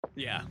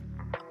Yeah.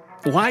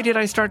 Why did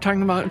I start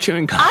talking about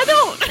chewing gum? I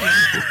don't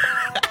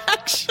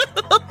actually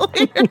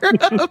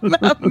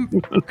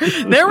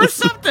remember. There was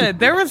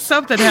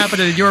something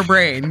happening in your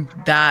brain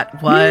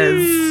that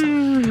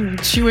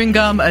was chewing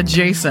gum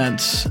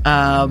adjacent.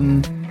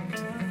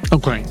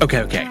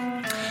 Okay.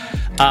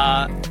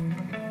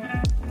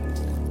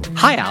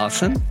 Hi,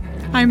 Allison.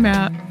 Hi,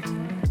 Matt.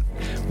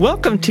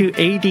 Welcome to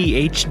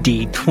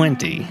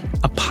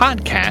ADHd20, a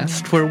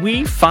podcast where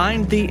we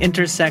find the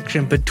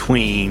intersection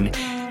between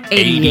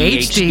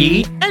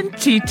ADHD and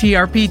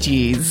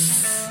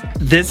TTRPGs.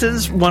 This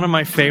is one of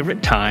my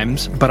favorite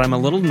times, but I'm a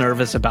little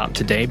nervous about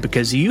today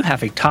because you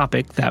have a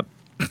topic that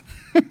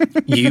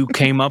you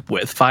came up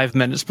with 5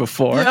 minutes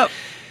before. Yep.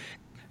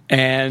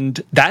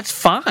 And that's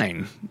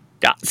fine.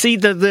 See,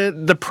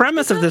 the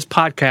premise of this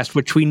podcast,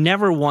 which we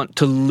never want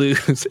to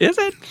lose,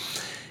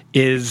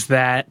 is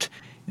that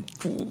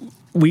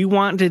we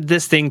wanted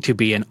this thing to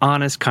be an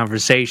honest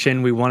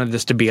conversation. We wanted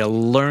this to be a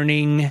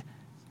learning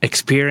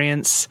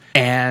experience,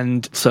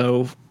 and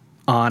so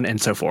on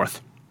and so forth.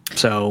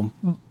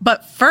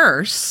 But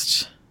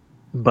first,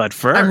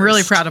 I'm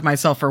really proud of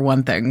myself for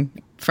one thing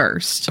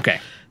first. Okay.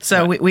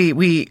 So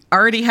we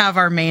already have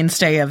our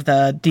mainstay of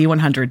the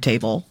D100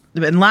 table.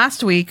 And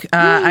last week,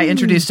 I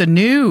introduced a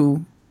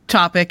new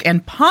topic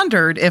and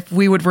pondered if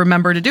we would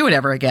remember to do it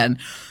ever again.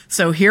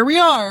 So here we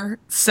are,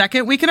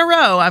 second week in a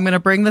row. I'm going to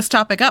bring this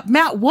topic up.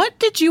 Matt, what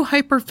did you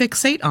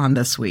hyperfixate on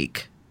this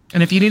week?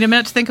 And if you need a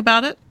minute to think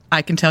about it,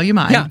 I can tell you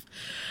mine. Yeah.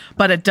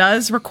 But it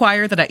does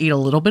require that I eat a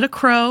little bit of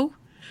crow,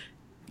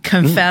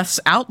 confess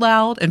out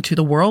loud and to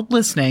the world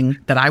listening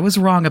that I was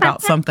wrong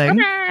about something.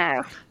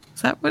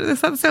 Is that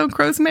the sound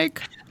crows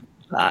make?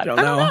 I don't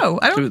know.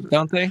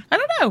 Don't they? I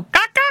don't know.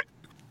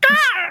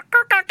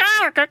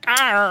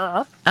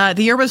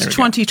 The year was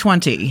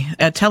 2020.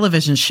 A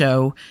television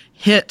show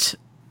hit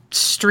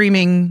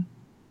streaming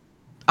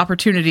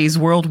opportunities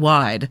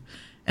worldwide,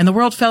 and the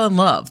world fell in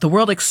love. The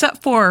world,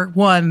 except for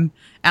one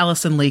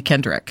Allison Lee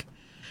Kendrick,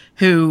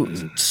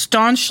 who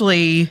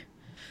staunchly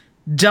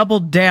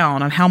doubled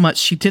down on how much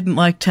she didn't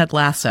like Ted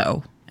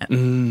Lasso.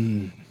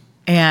 And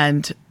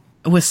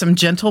with some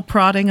gentle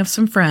prodding of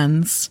some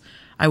friends,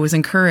 I was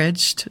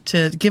encouraged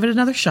to give it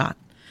another shot.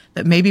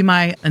 That maybe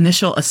my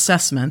initial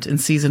assessment in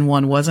season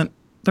 1 wasn't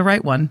the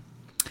right one.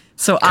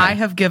 So okay. I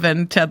have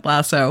given Ted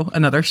Lasso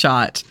another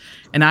shot,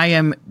 and I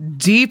am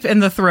deep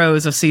in the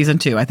throes of season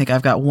 2. I think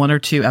I've got 1 or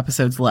 2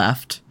 episodes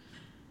left.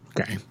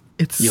 Okay.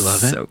 You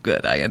love it? So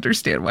good. I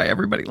understand why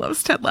everybody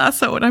loves Ted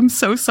Lasso, and I'm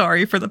so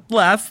sorry for the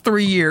last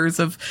 3 years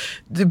of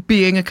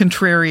being a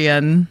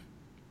contrarian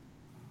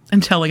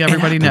and telling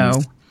everybody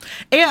no.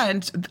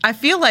 And I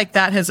feel like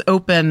that has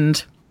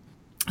opened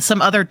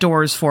some other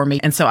doors for me.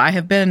 And so I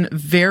have been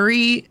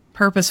very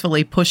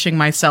purposefully pushing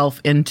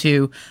myself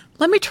into,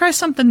 let me try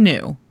something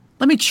new.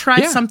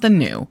 Something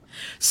new.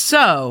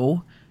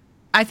 So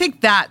I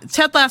think that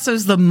Ted Lasso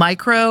is the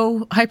micro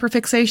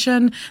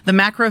hyperfixation. The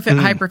macro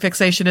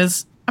hyperfixation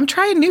is, I'm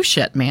trying new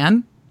shit,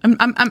 man.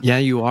 Yeah,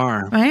 you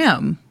are. I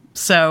am.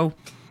 So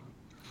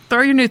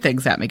throw your new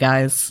things at me,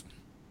 guys.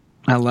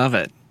 I love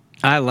it.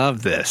 I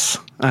love this.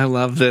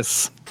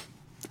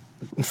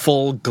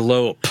 Full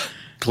glope.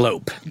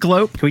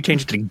 Glope. Can we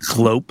change it to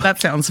glope?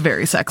 That sounds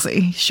very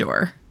sexy.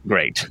 Sure.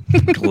 Great.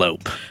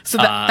 Glope. So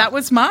that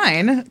was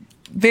mine.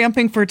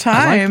 Vamping for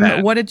time.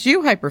 Like what did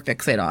you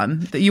hyperfixate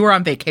on? That you were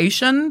on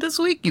vacation this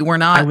week? You were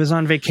not. I was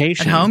on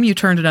vacation. At home? You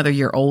turned another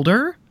year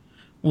older?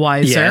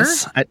 Wiser?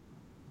 Yes.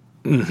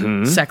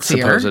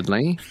 Sexier?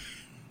 Supposedly.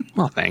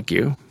 Well, thank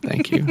you.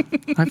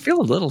 I feel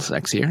a little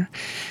sexier.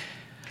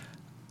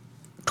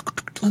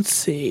 Let's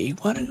see.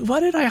 What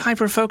did I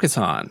hyper-focus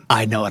on?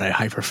 I know what I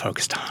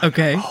hyper-focused on.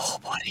 Okay. Oh,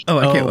 buddy. Oh,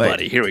 I can't wait.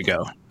 Buddy. Here we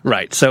go.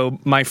 Right. So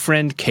my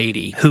friend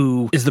Katie,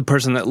 who is the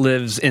person that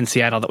lives in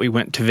Seattle that we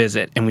went to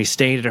visit, and we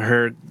stayed at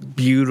her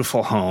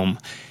beautiful home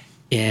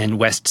in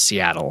West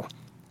Seattle.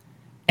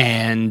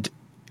 And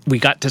we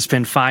got to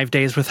spend 5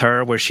 days with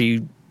her where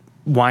she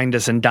wined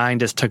us and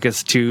dined us, took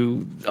us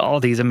to all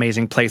these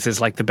amazing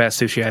places, like the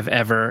best sushi I've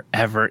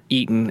ever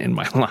eaten in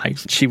my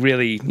life. She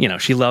really,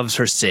 she loves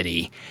her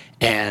city,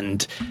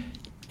 and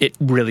it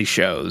really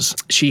shows.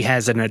 She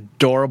has an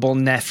adorable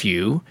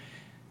nephew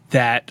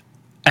that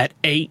at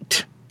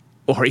 8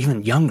 or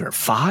even younger,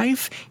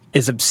 5,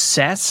 is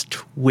obsessed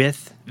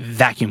with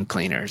vacuum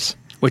cleaners,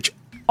 which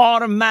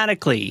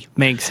automatically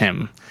makes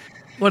him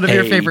one of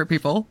your favorite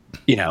people.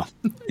 Yeah,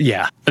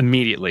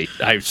 immediately.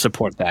 I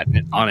support that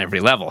on every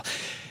level.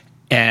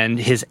 And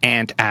his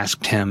aunt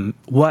asked him,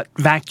 what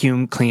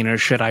vacuum cleaner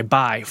should I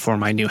buy for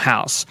my new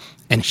house?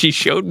 And she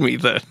showed me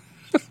the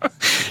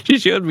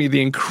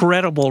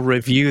incredible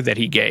review that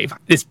he gave.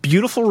 This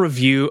beautiful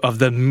review of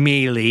the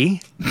Miele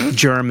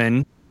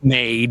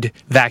German-made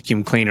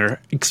vacuum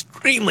cleaner,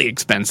 extremely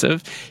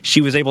expensive.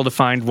 She was able to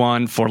find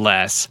one for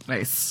less.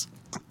 Nice.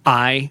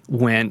 I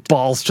went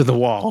balls to the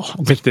wall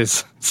with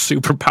this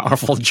super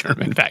powerful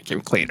German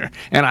vacuum cleaner,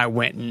 and I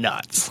went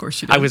nuts. Of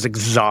course you did. I was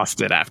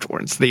exhausted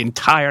afterwards. The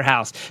entire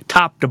house,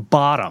 top to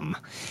bottom,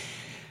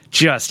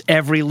 just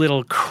every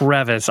little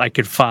crevice I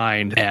could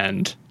find,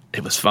 and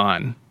It was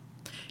fun.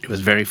 It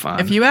was very fun.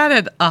 If you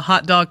added a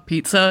hot dog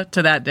pizza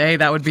to that day,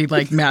 that would be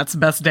like Matt's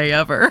best day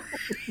ever.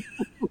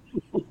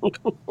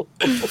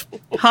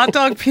 Hot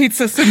dog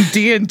pizza, some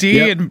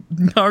D&D, and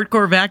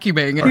hardcore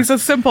vacuuming. He's a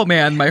simple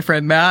man, my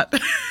friend Matt.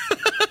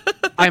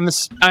 I'm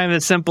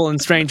a simple and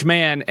strange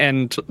man,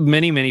 and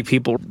many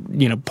people,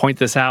 point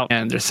this out.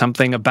 And there's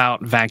something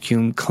about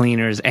vacuum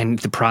cleaners and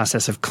the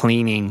process of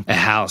cleaning a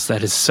house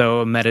that is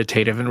so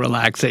meditative and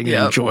relaxing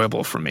and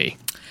enjoyable for me.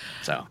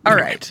 So, all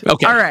right.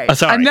 Okay. All right.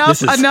 Sorry. Enough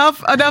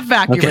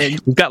vacuuming. Okay.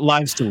 We've got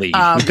lives to lead.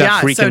 We've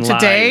got freaking so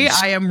today lives.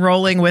 I am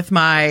rolling with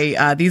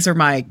my, these are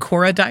my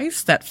Cora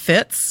dice that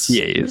fits.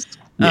 Yes.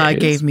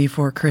 Gave me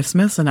for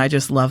Christmas, and I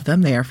just love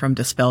them. They are from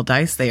Dispel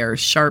Dice. They are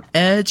sharp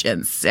edge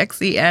and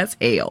sexy as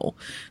hell.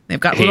 They've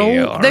got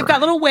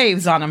little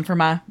waves on them for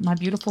my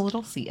beautiful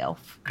little sea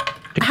elf.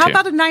 How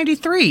about a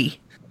 93?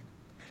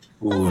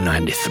 Ooh,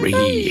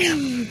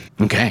 93.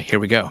 Okay, here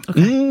we go.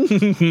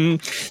 Okay.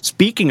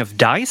 Speaking of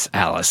dice,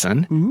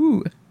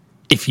 Allison,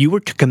 if you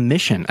were to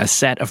commission a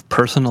set of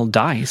personal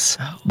dice,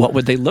 what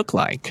would they look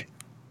like?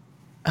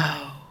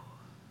 Oh,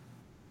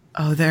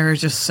 there are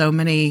just so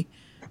many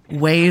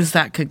ways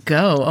that could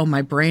go. Oh,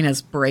 my brain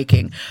is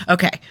breaking.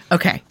 Okay.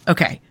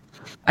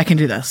 I can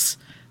do this.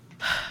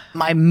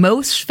 My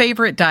most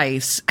favorite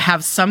dice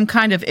have some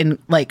kind of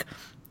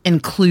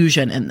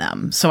inclusion in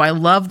them. So I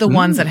love the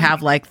ones that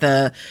have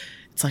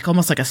it's like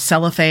almost like a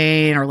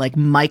cellophane or like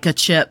mica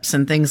chips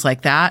and things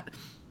like that.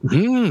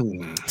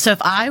 So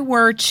if I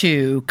were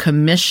to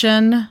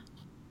commission,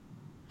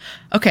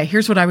 okay,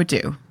 here's what I would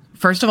do.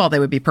 First of all, they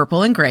would be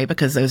purple and gray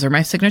because those are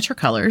my signature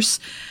colors.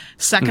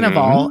 Second of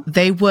all,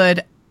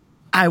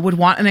 I would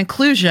want an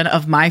inclusion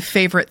of my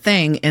favorite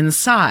thing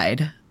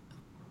inside,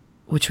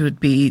 which would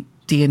be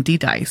D&D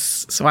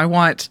dice. So I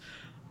want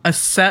a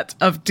set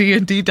of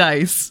D&D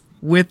dice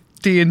with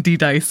D&D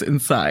dice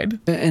inside.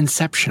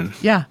 Inception.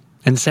 Yeah.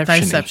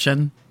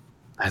 Inception.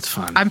 That's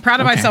fun. I'm proud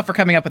of myself for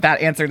coming up with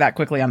that answer that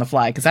quickly on the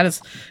fly, because that is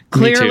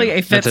clearly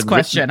a Fitz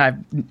question I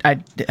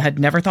had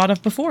never thought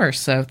of before.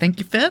 So thank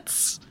you,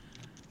 Fitz.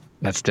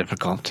 That's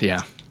difficult,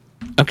 yeah.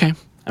 Okay,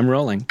 I'm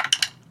rolling.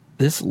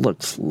 This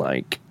looks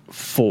like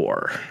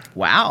 4.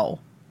 Wow.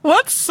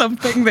 What's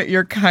something that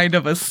you're kind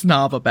of a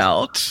snob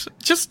about?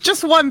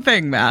 Just one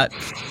thing, Matt.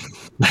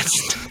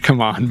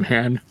 Come on,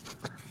 man.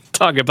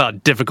 Talk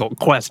about difficult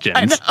questions.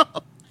 I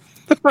know.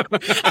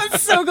 I'm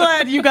so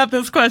glad you got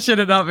this question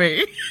and not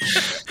me.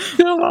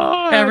 Come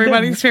on.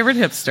 Everybody's favorite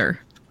hipster.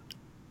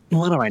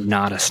 What am I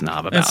not a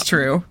snob about? That's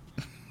true.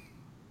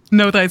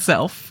 Know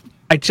thyself.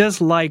 I just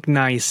like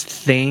nice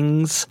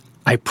things.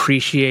 I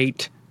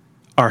appreciate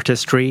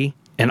artistry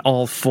in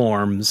all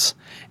forms,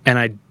 and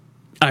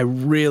I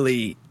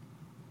really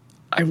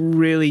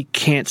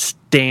can't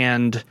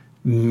stand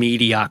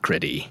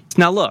mediocrity.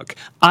 Now look,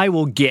 I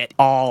will get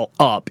all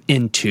up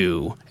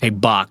into a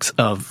box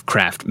of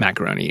Kraft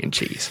macaroni and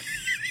cheese.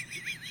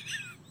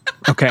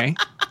 Okay?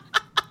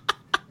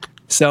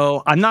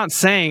 So I'm not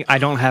saying I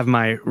don't have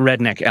my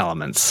redneck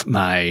elements,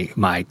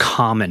 my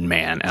common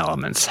man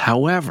elements.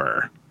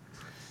 However,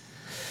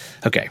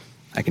 okay,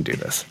 I can do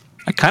this.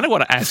 I kind of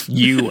want to ask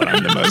you what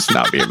I'm the most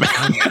snobby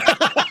about.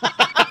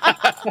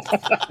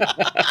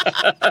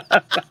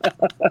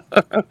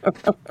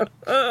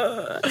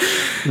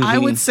 I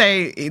would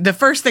say the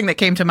first thing that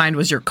came to mind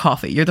was your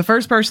coffee. You're the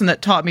first person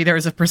that taught me there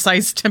is a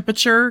precise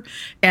temperature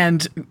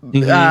and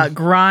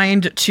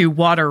grind to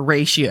water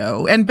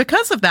ratio. And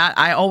because of that,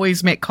 I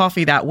always make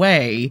coffee that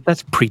way.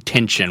 That's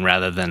pretension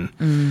rather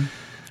than,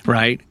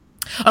 right?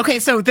 Okay,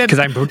 so then... Because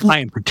I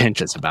am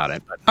pretentious about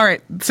it. But. All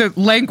right, so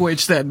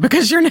language then,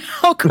 because you're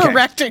now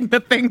correcting the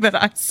thing that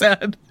I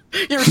said.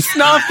 You're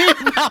snobby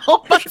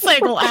about by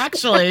saying, well,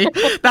 actually,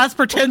 that's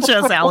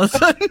pretentious,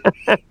 Allison.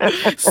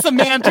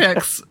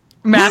 Semantics,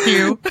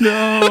 Matthew.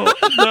 No.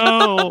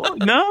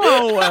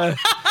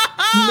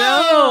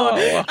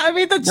 I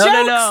mean, the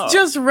jokes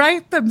just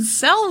write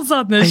themselves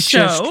on this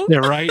show.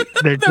 They're right.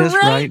 They're just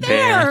right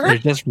there. They're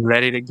just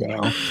ready to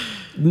go.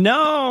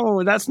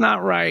 No, that's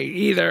not right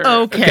either.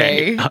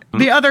 Okay.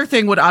 The other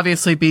thing would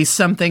obviously be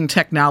something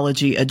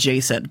technology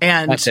adjacent.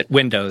 And that's it.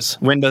 Windows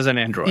and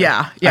Android.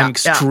 Yeah. I'm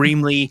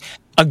extremely,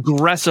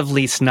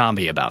 aggressively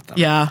snobby about them.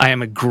 Yeah. I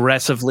am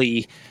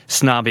aggressively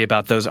snobby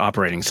about those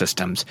operating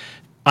systems.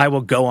 I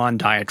will go on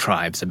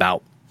diatribes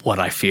about what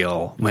I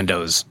feel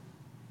Windows,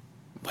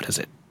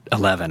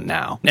 11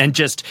 now. And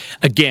just,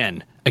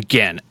 again,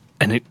 an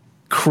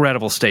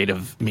incredible state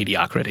of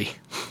mediocrity.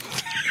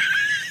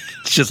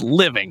 Just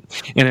living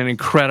in an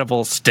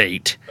incredible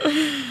state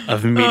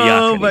of mediocrity.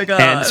 Oh my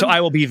God. And so I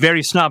will be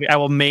very snobby. I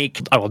will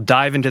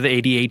dive into the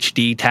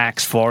ADHD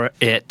tax for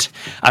it.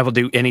 I will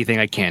do anything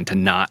I can to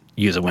not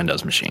use a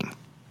Windows machine.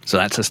 So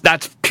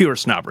that's pure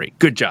snobbery.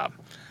 Good job.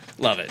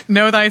 Love it.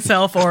 Know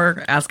thyself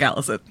or ask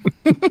Allison.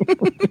 This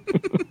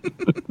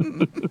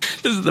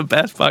is the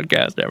best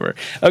podcast ever.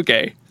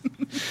 Okay.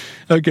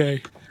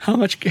 How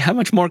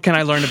much more can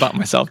I learn about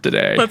myself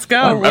today? Let's go.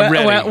 I'm ready.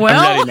 I'm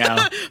ready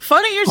now.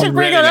 Funny you should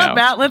bring it up,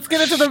 Matt. Let's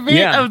get into the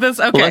meat of this.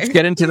 Okay. Let's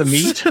get into the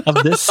meat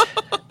of this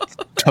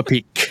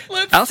topic.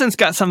 Allison's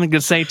got something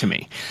to say to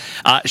me.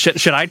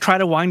 Should I try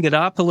to wind it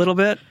up a little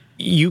bit?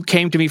 You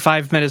came to me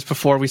 5 minutes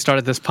before we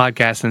started this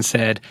podcast and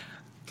said,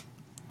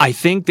 I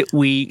think that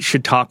we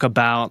should talk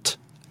about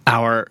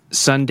our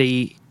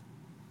Sunday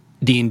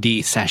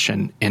D&D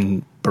session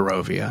in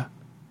Barovia,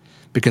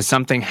 because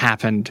something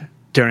happened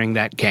during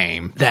that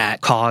game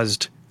that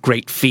caused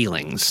great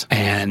feelings,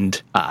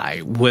 and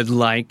I would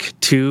like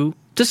to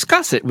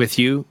discuss it with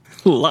you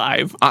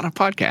live on a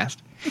podcast.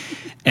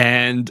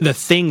 And the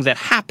thing that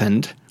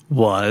happened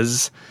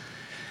was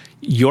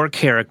your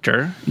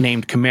character,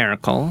 named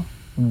Chimerical,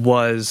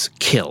 was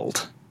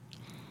killed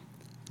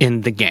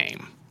in the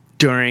game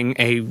during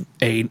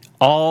a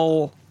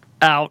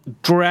all-out,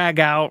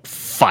 drag-out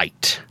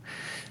fight.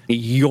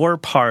 Your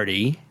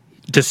party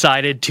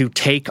decided to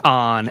take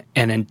on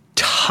an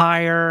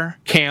entire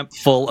camp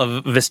full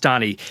of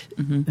Vistani.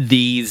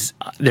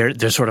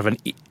 They're sort of an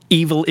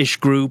evil-ish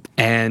group,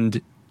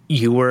 and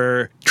you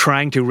were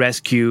trying to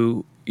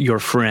rescue your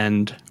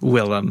friend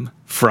Willem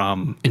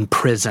from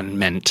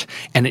imprisonment,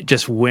 and it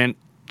just went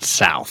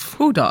south.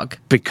 Who dog?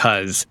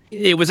 Because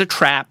it was a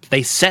trap.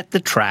 They set the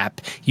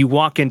trap. You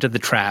walk into the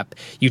trap,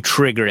 you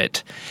trigger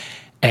it,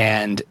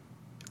 and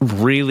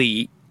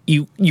really,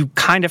 you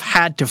kind of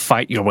had to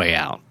fight your way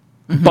out.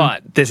 Mm-hmm.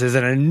 But this is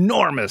an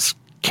enormous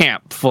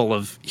camp full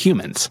of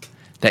humans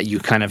that you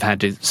kind of had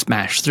to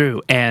smash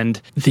through.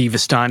 And the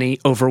Vistani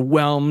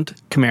overwhelmed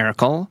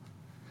Chimerical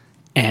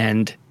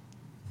and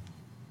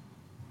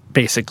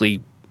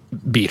basically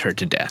beat her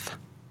to death.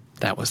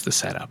 That was the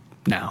setup.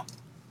 Now,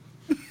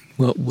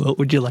 what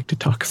would you like to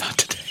talk about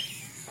today?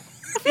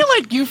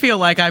 You feel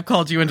like I've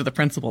called you into the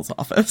principal's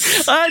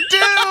office. I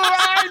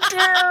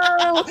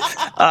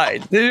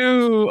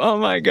do. Oh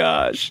my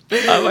gosh.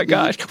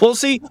 Well,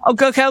 see,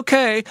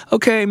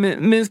 okay,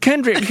 Ms.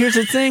 Kendrick, here's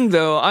the thing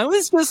though. I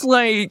was just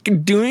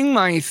like doing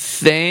my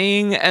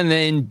thing, and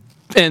then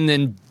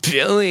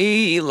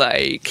Billy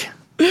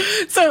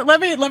So let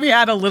me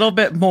add a little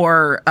bit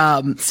more.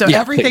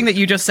 Everything that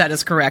you just said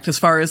is correct as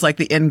far as like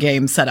the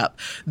in-game setup.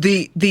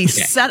 The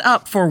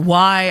setup for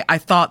why I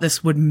thought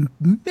this would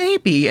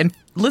maybe, and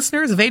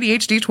listeners of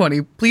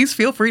ADHd20, please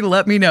feel free to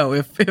let me know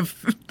if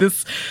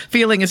this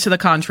feeling is to the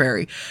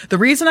contrary. The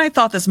reason I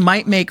thought this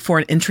might make for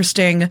an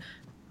interesting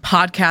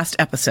podcast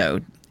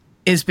episode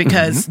is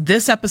because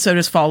this episode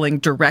is falling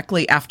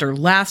directly after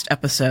last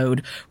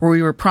episode, where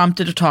we were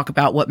prompted to talk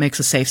about what makes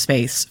a safe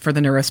space for the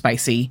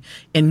neurospicy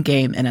in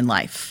game and in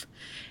life.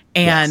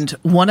 And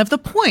one of the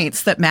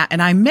points that Matt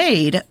and I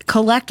made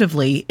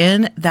collectively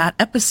in that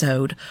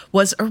episode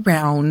was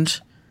around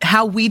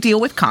how we deal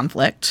with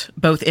conflict,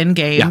 both in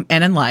game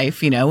and in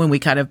life, and we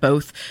kind of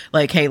both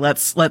like, hey,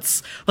 let's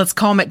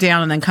calm it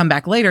down and then come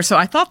back later. So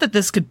I thought that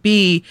this could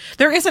be,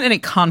 there isn't any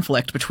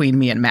conflict between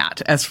me and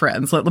Matt as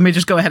friends. Let me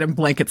just go ahead and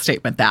blanket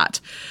statement that.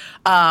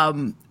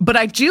 But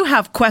I do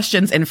have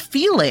questions and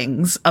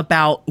feelings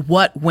about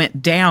what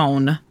went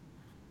down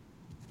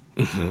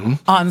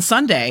on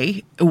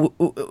Sunday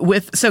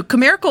so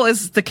Chimerical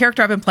is the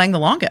character I've been playing the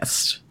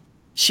longest.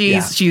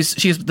 She's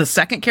the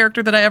second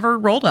character that I ever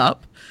rolled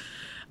up.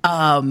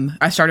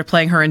 I started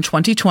playing her in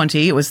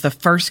 2020. It was the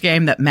first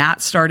game that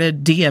Matt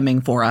started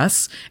DMing for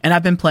us, and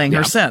I've been playing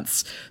her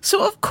since.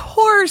 So of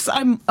course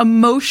I'm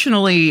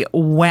emotionally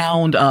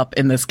wound up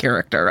in this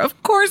character.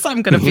 Of course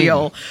I'm going to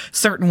feel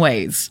certain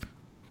ways.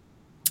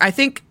 I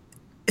think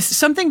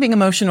something being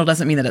emotional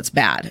doesn't mean that it's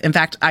bad. In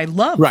fact, I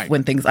love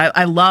when things,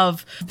 I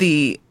love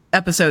the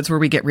episodes where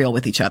we get real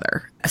with each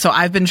other. So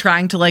I've been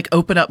trying to like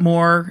open up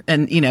more,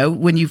 and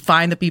when you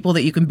find the people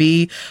that you can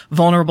be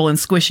vulnerable and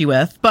squishy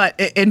with. But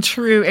in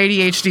true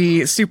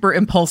ADHD super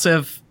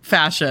impulsive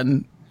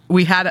fashion,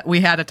 we had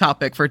a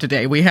topic for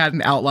today. We had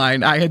an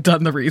outline. I had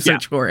done the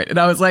research for it, and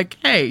I was like,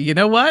 hey, you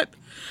know what?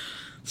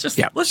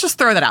 Let's just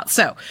throw that out.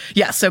 So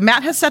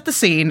Matt has set the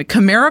scene.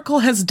 Chimerical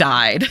has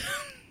died.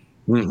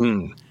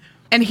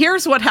 And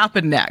here's what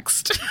happened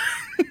next.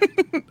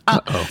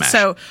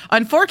 So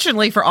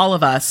unfortunately for all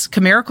of us,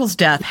 Chimerical's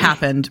death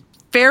happened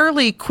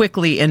fairly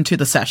quickly into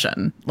the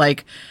session.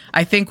 Like,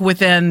 I think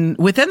within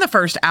the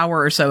first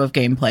hour or so of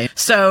gameplay.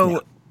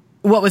 So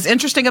what was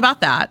interesting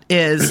about that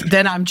is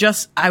then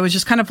I was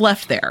just kind of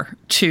left there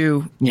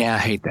to I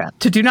hate that.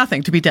 To do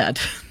nothing, to be dead,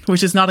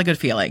 which is not a good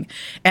feeling.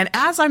 And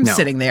as I'm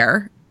sitting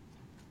there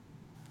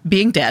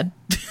being dead,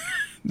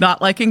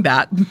 not liking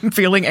that,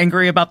 feeling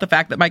angry about the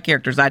fact that my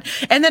character's died.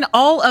 And then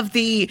all of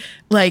the,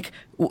 like,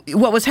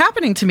 what was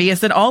happening to me is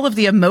that all of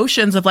the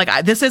emotions of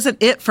like, this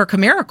isn't it for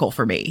Chimerical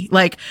for me.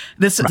 Like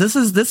this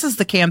is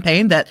the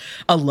campaign that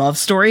a love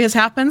story has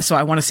happened. So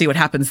I want to see what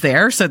happens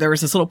there. So there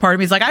was this little part of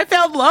me is like, I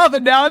found love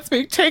and now it's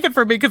being taken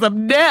from me because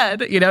I'm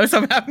dead, so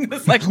I'm having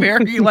this like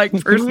very like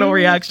personal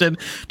reaction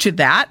to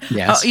that.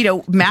 Yes.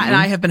 Matt and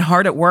I have been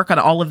hard at work on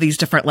all of these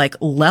different like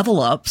level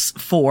ups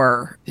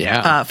for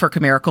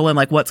Chimerical and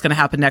like what's going to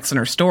happen next in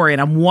her story.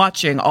 And I'm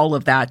watching all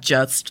of that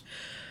just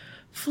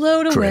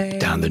float away. Drip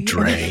down the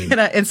drain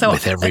and so,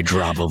 with every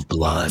drop of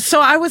blood.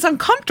 So I was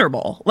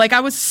uncomfortable. Like, I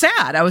was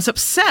sad. I was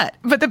upset.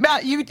 But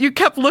you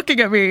kept looking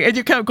at me and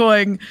you kept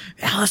going,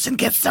 Allison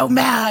gets so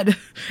mad.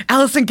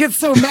 Allison gets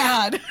so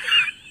mad.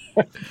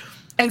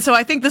 And so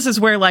I think this is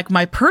where, like,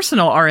 my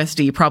personal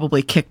RSD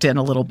probably kicked in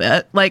a little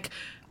bit. Like,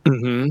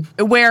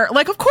 where,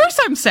 like, of course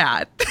I'm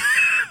sad.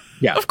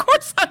 Yeah. Of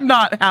course I'm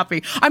not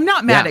happy. I'm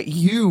not mad at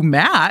you,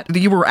 Matt.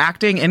 You were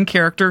acting in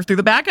character through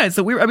the bad guys.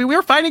 So we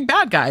were fighting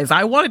bad guys.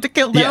 I wanted to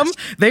kill them. Yes.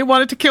 They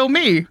wanted to kill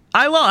me.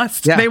 I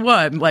lost. Yeah. They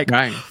won. Like,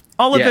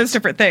 all of those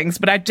different things.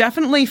 But I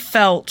definitely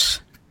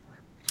felt,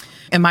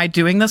 am I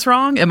doing this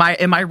wrong? Am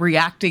I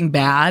reacting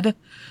bad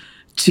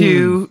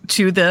to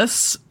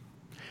this?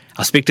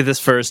 I'll speak to this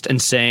first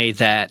and say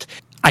that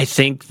I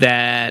think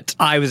that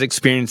I was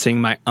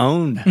experiencing my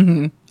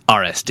own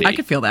RSD. I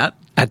could feel that.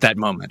 At that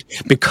moment.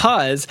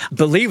 Because,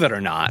 believe it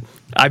or not,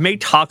 I may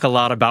talk a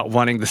lot about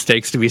wanting the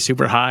stakes to be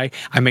super high.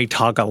 I may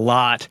talk a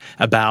lot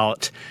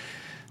about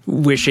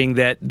wishing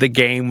that the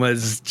game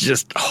was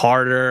just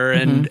harder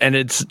and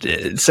it's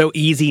so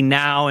easy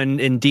now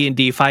in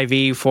D&D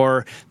 5e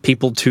for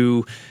people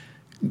to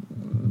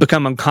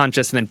become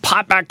unconscious and then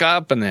pop back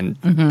up and then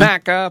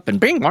back up and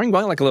bing, boing,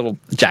 boing, like a little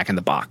Jack in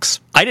the Box.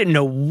 I didn't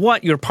know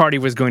what your party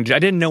was going to do. I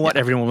didn't know what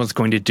everyone was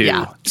going to do.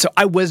 Yeah. So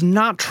I was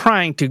not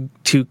trying to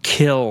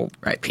kill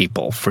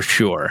people for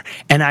sure.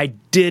 And I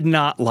did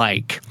not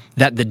like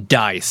that the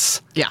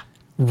dice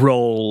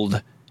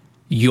rolled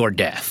your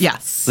death.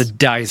 Yes. The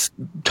dice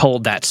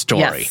told that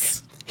story.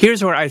 Yes.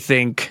 Here's where I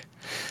think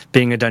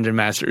being a dungeon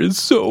master is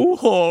so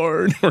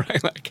hard,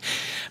 right? Like,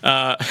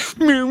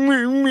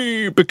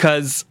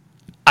 because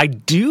I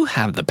do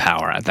have the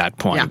power at that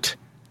point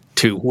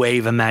to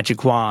wave a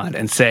magic wand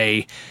and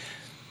say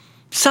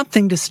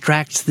something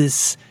distracts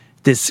this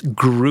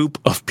group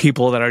of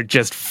people that are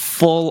just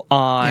full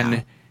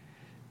on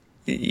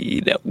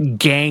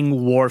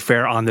gang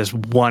warfare on this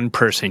one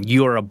person.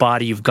 You are a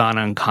body, you've gone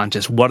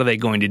unconscious. What are they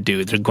going to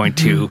do? They're going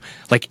to,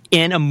 like,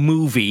 in a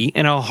movie,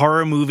 in a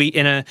horror movie,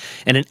 in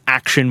an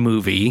action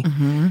movie,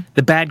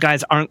 the bad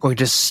guys aren't going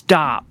to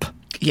stop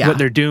what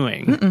they're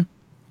doing.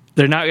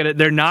 They're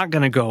not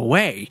gonna go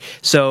away.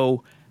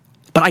 So,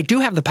 but I do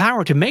have the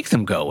power to make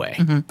them go away.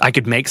 I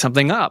could make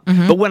something up.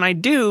 But when I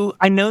do,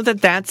 I know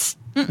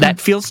that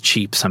feels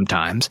cheap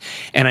sometimes.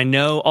 And I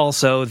know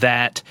also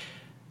that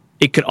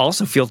it could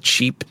also feel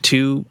cheap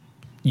to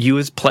you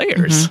as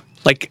players.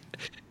 Like,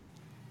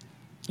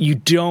 you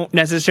don't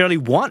necessarily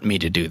want me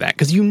to do that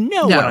because you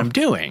know what I'm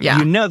doing.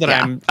 You know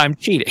that I'm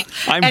cheating.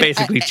 I'm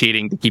basically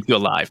cheating to keep you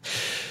alive.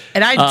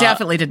 And I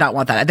definitely did not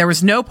want that. There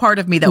was no part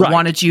of me that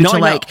wanted you to,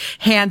 like,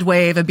 hand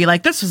wave and be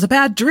like, this was a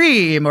bad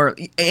dream. Or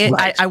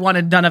I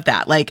wanted none of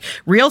that. Like,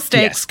 real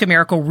stakes,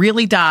 Chimerical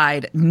really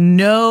died.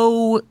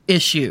 No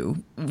issue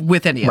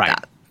with any of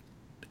that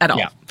at all.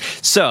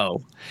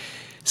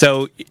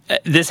 So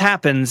this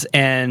happens,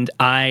 and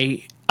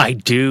I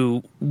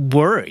do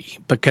worry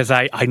because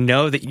I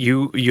know that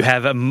you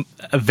have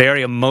a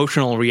very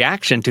emotional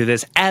reaction to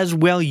this, as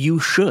well you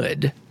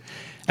should,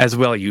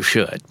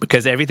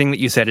 because everything that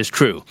you said is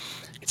true.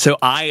 So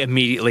I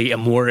immediately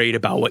am worried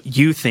about what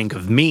you think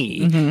of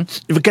me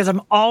because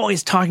I'm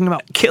always talking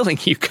about killing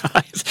you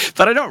guys,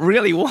 but I don't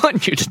really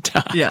want you to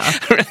die. Yeah. I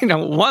really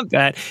don't want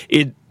that.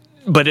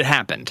 But it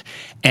happened.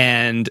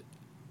 And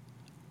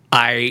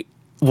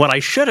what I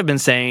should have been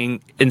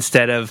saying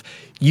instead of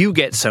you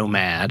get so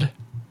mad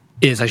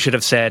is I should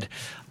have said,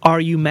 are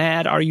you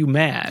mad? Are you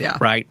mad? Yeah.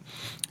 Right?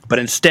 But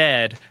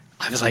instead,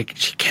 I was like,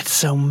 she gets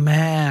so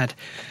mad.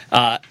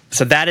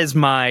 So that is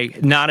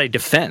not a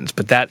defense,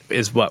 but that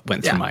is what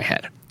went through my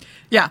head.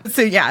 Yeah.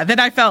 So then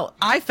I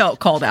felt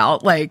called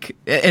out, like,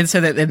 and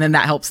then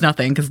that helps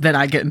nothing because then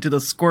I get into the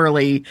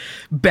squirrely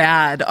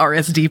bad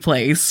RSD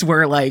place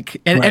where,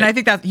 like, and I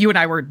think that you and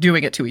I were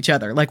doing it to each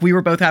other. Like, we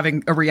were both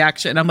having a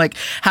reaction. I'm like,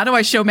 how do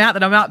I show Matt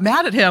that I'm not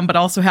mad at him, but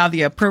also have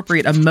the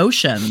appropriate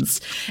emotions?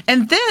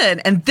 And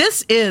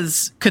this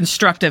is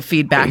constructive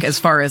feedback as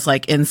far as,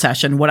 like, in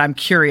session, what I'm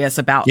curious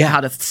about how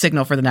to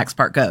signal for the next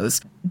part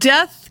goes.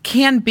 Death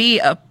can be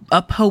a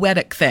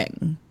poetic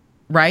thing,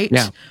 right?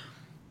 Yeah.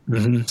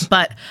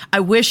 But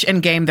I wish in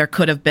game there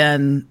could have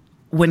been,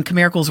 when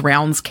Chimerical's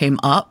rounds came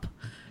up,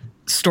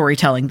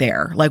 storytelling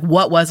there. Like,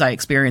 what was I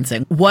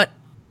experiencing? What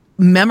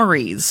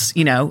memories,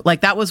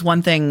 like, that was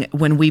one thing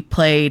when we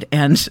played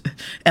and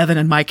Evan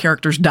and my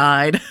characters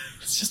died.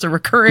 It's just a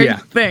recurring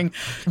thing.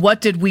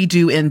 What did we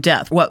do in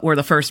death? What were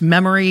the first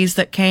memories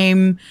that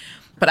came?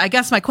 But I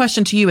guess my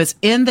question to you is,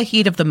 in the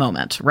heat of the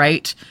moment,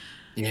 right?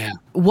 Yeah.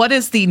 What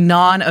is the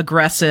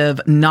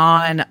non-aggressive,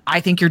 I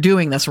think you're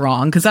doing this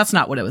wrong, because that's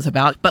not what it was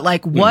about. But,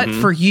 like, what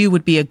for you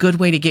would be a good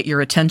way to get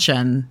your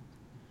attention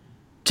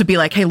to be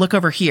like, hey, look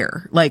over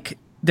here. Like,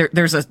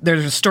 there's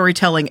a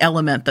storytelling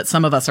element that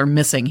some of us are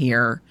missing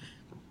here.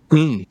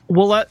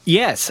 Well,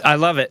 yes, I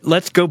love it.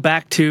 Let's go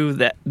back to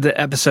the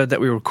episode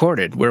that we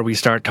recorded where we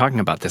start talking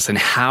about this and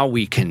how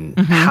we can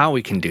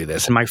do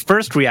this. And my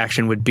first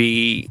reaction would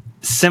be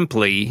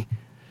simply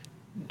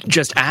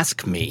just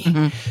ask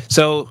me.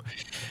 So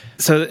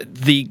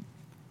the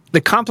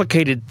the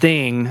complicated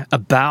thing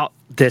about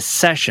this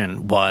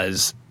session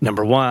was,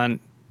 number one,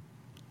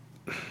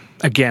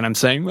 again, I'm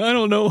saying, I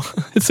don't know.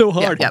 It's so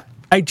hard. Yep.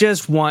 I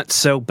just want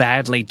so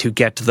badly to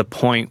get to the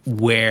point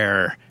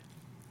where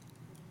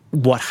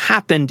what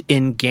happened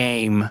in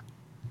game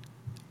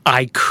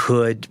I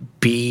could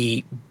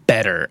be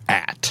better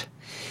at.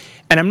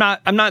 And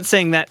I'm not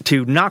saying that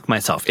to knock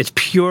myself. It's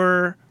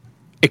pure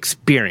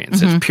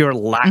experience. It's pure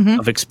lack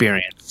of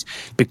experience,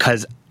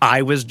 because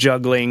I was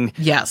juggling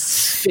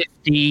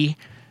 50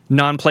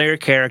 non-player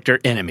character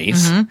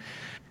enemies.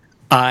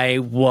 I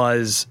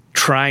was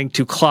trying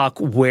to clock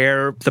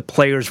where the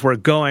players were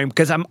going,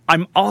 because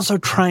I'm also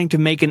trying to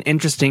make an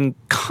interesting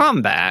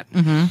combat.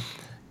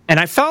 And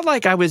I felt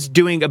like I was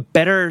doing a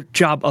better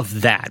job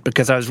of that,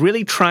 because I was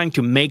really trying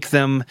to make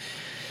them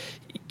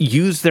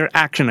use their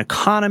action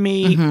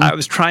economy. I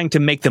was trying to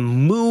make them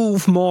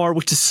move more,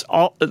 which is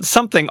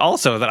something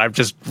also that I've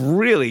just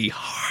really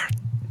hard.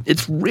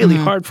 It's really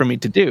hard for me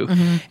to do.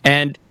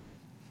 And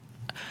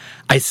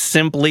I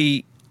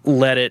simply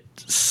let it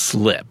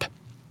slip.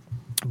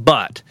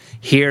 But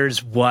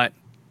here's what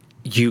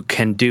you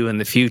can do in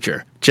the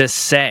future. Just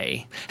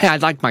say, hey,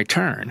 I'd like my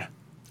turn.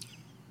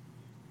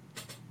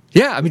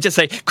 Yeah, I mean, just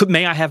say,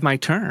 may I have my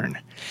turn?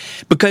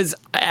 Because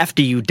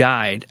after you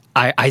died,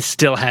 I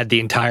still had the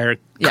entire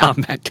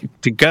combat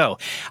to go.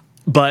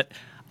 But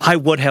I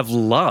would have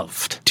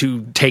loved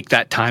to take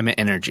that time and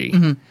energy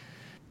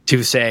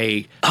to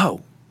say,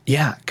 oh,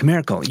 yeah,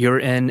 Miracle, you're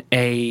in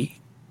a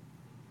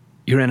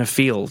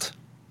field.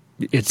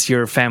 It's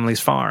your family's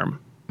farm.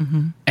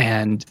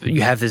 And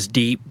you have this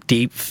deep,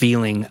 deep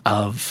feeling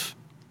of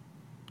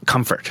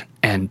comfort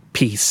and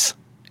peace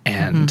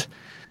and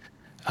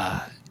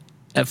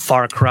a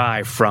far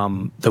cry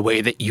from the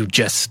way that you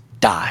just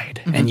died.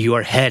 And you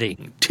are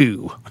heading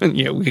to,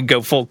 we could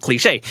go full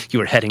cliche, you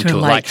are heading to a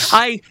light.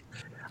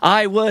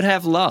 I would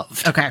have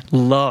loved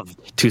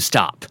to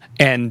stop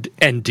and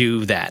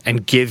do that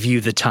and give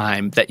you the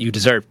time that you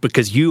deserve,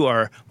 because you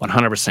are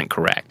 100%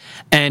 correct.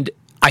 And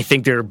I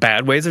think there are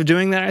bad ways of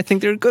doing that. I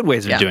think there are good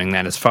ways of doing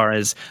that as far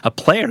as a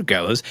player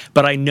goes,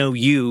 but I know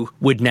you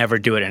would never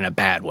do it in a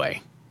bad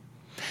way.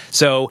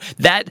 So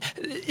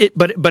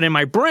but in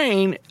my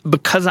brain,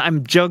 because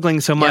I'm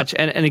juggling so much,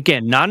 and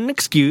again, not an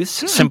excuse,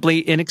 simply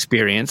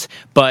inexperience,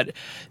 but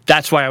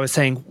that's why I was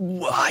saying,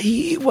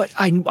 I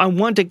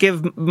want to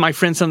give my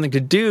friend something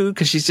to do,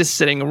 because she's just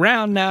sitting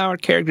around now. Her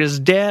character is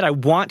dead. I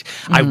want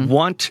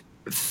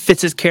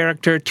Fitz's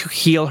character to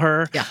heal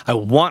her. I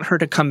want her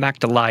to come back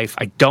to life.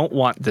 I don't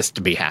want this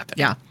to be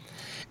happening.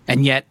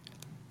 And yet,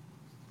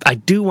 I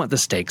do want the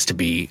stakes to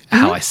be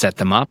how I set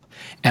them up,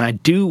 and I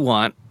do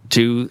want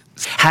to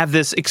have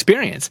this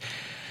experience.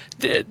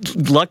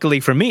 Luckily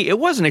for me, it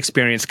was an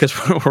experience, because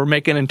we're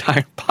making an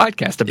entire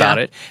podcast about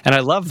it, and I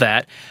love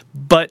that.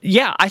 But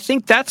yeah, I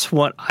think that's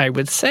what I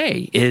would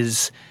say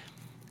is,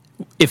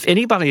 if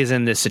anybody is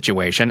in this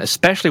situation,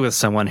 especially with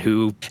someone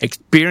who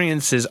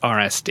experiences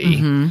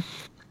RSD,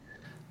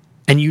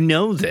 and you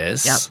know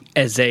this,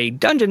 as a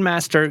dungeon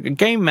master, a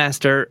game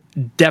master,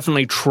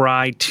 definitely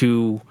try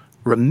to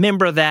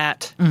remember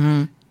that.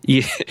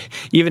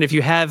 Even if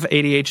you have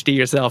ADHD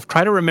yourself,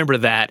 try to remember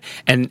that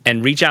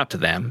and reach out to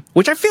them,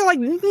 which I feel like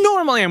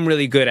normally I'm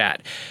really good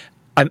at.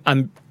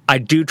 I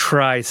do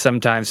try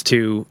sometimes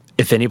to,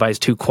 if anybody's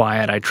too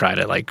quiet, I try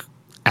to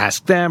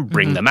ask them,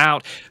 bring them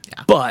out.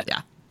 But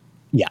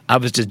yeah, I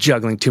was just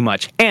juggling too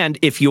much. And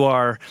if you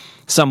are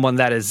someone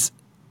that is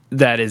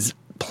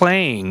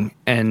playing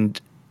and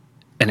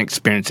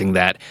experiencing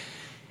that,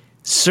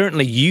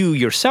 certainly you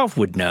yourself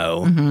would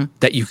know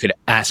that you could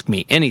ask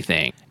me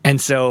anything. And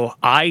so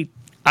I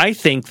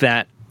think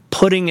that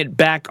putting it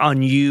back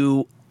on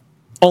you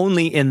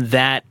only in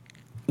that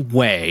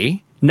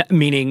way,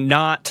 meaning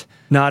not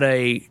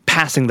a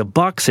passing the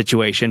buck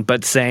situation,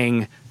 but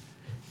saying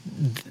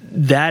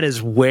that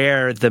is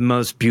where the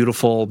most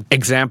beautiful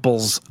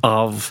examples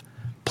of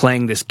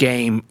playing this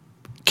game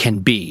can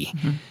be,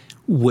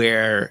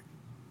 where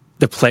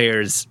the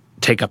players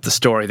take up the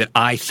story that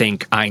I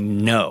think I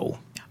know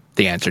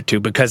the answer to,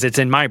 because it's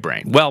in my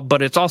brain. Well,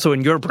 but it's also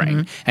in your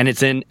brain, and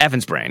it's in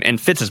Evan's brain, and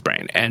Fitz's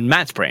brain, and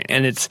Matt's brain,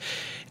 and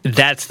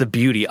that's the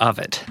beauty of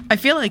it. I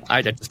feel like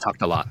I just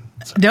talked a lot.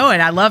 So. No,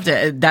 and I loved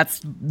it.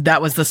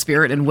 That was the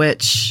spirit in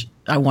which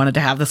I wanted to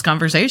have this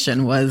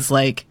conversation, was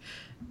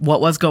what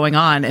was going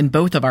on in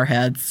both of our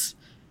heads,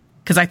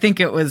 because I think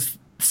it was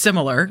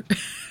similar.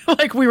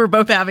 We were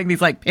both having these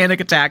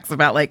panic attacks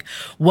about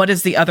what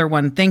is the other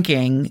one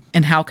thinking,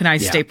 and how can I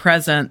stay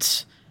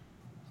present?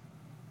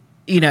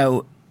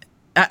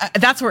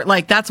 That's where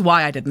that's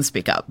why I didn't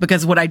speak up,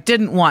 because what I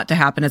didn't want to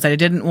happen is I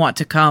didn't want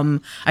to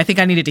come. I think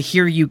I needed to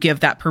hear you give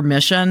that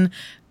permission,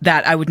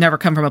 that I would never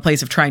come from a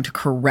place of trying to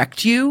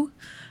correct you,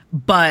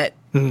 but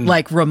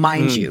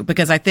remind you,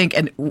 because I think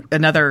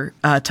another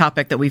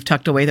topic that we've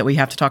tucked away that we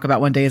have to talk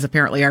about one day is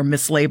apparently our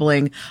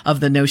mislabeling of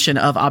the notion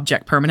of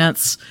object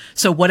permanence.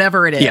 So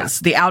whatever it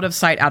is, the out of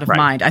sight, out of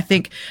mind, I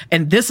think,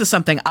 and this is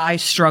something I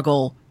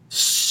struggle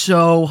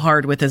so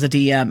hard with as a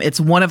DM. It's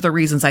one of the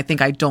reasons I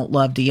think I don't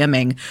love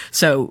DMing.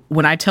 So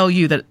when I tell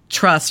you that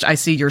trust, I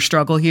see your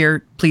struggle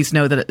here, please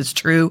know that it is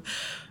true.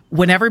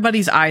 When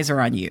everybody's eyes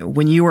are on you,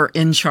 when you are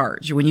in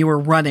charge, when you are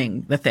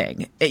running the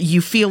thing, you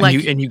feel like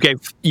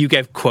you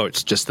gave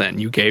quotes just then.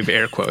 You gave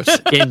air quotes.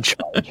 In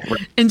charge.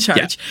 Right. In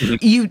charge. Yeah.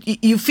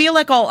 You feel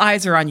like all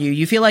eyes are on you.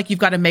 You feel like you've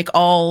got to make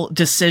all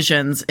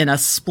decisions in a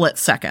split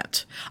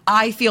second.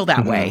 I feel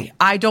that way.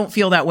 I don't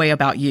feel that way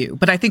about you,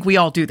 but I think we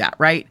all do that,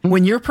 right?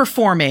 When you're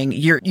performing,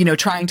 you're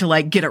trying to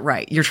like get it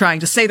right. You're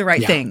trying to say the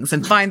right things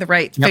and find the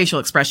right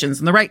facial expressions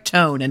and the right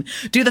tone and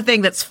do the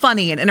thing that's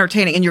funny and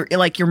entertaining. And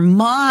your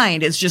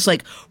mind is just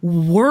like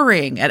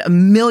whirring at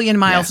 1,000,000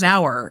 miles an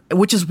hour,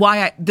 which is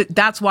why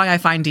that's why I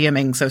find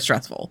DMing so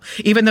stressful,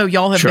 even though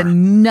y'all have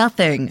been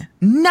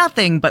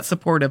nothing but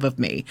supportive of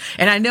me.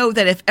 And I know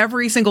that if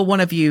every single one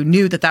of you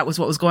knew that was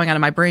what was going on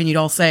in my brain, you'd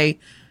all say,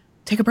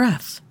 take a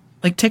breath,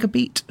 like take a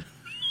beat.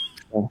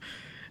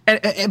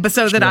 But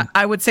so that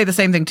I would say the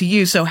same thing to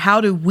you. So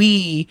how do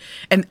we,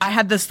 and I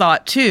had this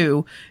thought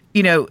too,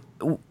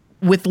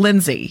 with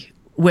Lindsay,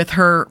 with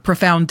her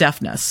profound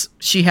deafness,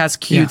 she has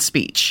cued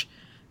speech.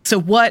 So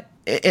what,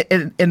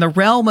 in the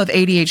realm of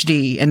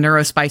ADHD and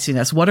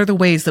neurospiciness, what are the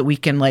ways that we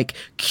can like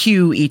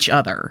cue each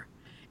other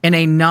in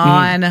a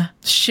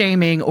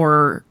non-shaming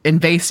or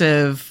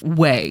invasive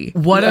way?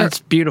 That's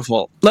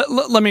beautiful.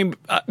 Let me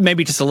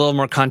maybe just a little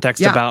more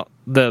context about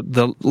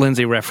the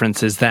Lindsay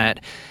reference is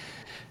that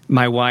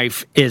my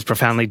wife is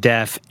profoundly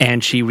deaf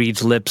and she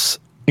reads lips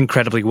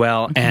incredibly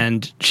well,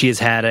 and she has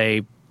had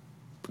a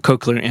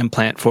cochlear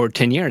implant for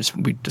 10 years,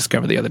 we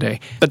discovered the other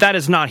day. But that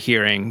is not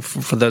hearing.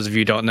 For those of you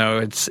who don't know,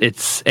 it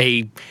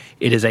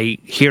is a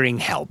hearing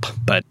help,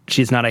 but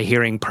she's not a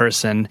hearing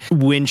person.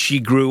 When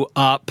she grew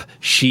up,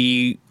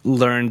 she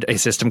learned a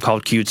system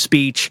called cued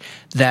speech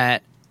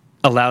that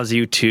allows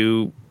you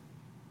to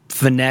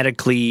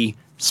phonetically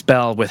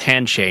spell with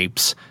hand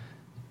shapes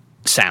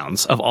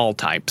sounds of all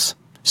types.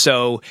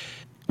 So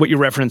what you're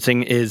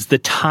referencing is the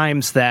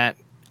times that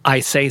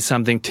I say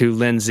something to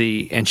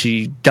Lindsay and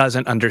she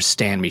doesn't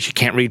understand me. She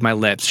can't read my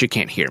lips. She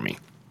can't hear me.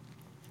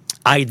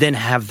 I then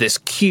have this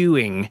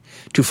cueing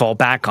to fall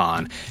back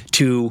on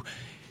to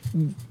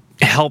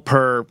help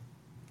her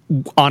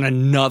on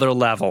another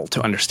level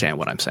to understand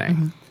what I'm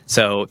saying.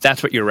 So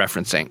that's what you're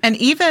referencing. And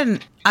even,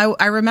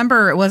 I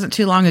remember it wasn't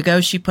too long ago,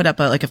 she put up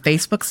a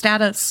Facebook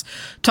status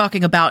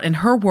talking about, in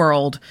her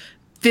world,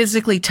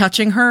 physically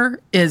touching her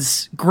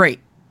is great.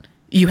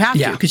 You have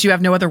to, because you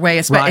have no other way.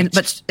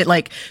 But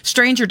like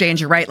stranger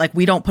danger, right? Like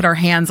we don't put our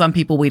hands on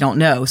people we don't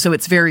know. So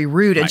it's very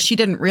rude. And she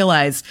didn't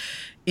realize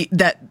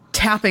that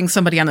tapping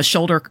somebody on the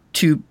shoulder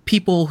to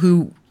people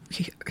who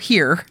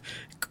hear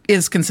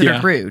is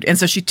considered rude. And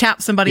so she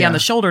tapped somebody on the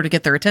shoulder to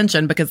get their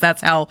attention, because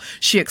that's how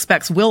she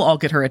expects we'll all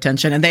get her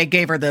attention. And they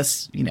gave her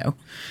this,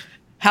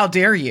 how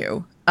dare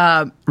you?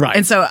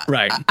 And so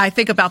I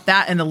think about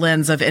that in the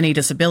lens of any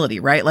disability,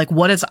 right? Like,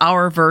 what is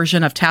our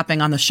version of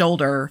tapping on the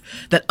shoulder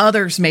that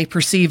others may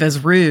perceive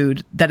as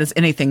rude that is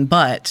anything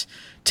but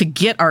to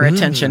get our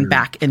attention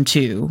back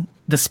into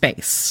the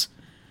space?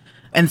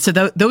 And so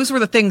those were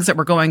the things that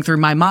were going through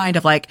my mind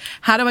of like,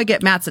 how do I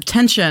get Matt's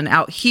attention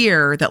out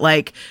here that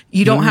like,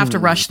 you don't have to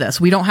rush this.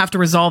 We don't have to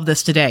resolve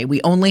this today.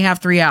 We only have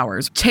 3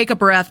 hours. Take a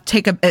breath,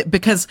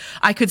 because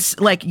I could,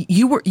 like,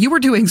 you were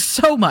doing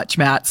so much,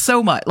 Matt,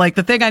 so much. Like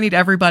the thing I need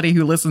everybody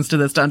who listens to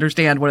this to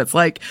understand what it's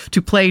like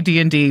to play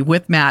D&D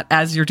with Matt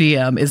as your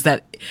DM is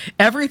that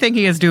everything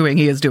he is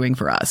doing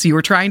for us. You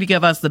were trying to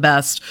give us the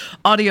best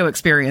audio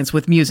experience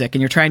with music,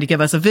 and you're trying to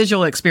give us a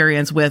visual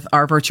experience with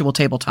our virtual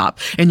tabletop,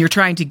 and you're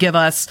trying to give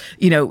us,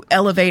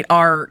 elevate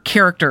our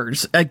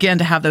characters again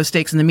to have those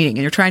stakes in the meeting,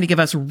 and you're trying to give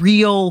us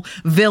real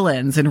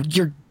villains, and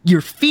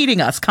you're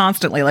feeding us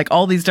constantly, like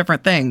all these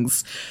different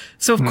things.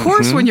 So of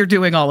course, when you're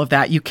doing all of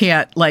that, you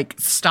can't like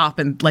stop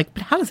and like,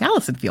 but how does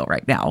Allison feel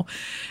right now?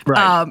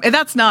 Right. And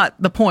that's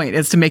not the point,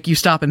 is to make you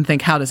stop and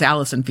think, how does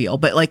Allison feel?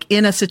 But like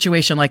in a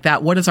situation like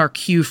that, what is our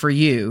cue for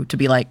you to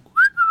be like,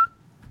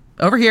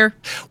 over here?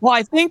 Well,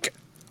 I think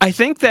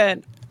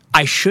that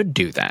I should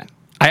do that.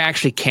 I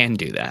actually can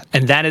do that.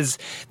 And that is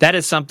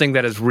something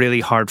that is really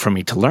hard for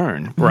me to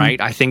learn,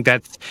 right? I think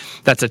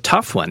that's a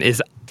tough one.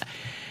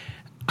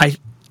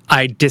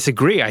 I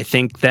disagree. I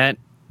think that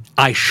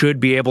I should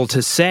be able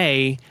to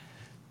say,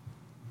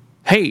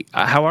 hey,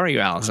 how are you,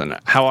 Allison?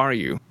 How are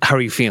you? How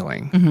are you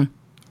feeling?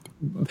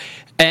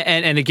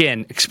 And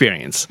again,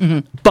 experience.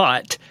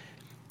 But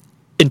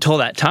until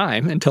that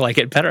time, until I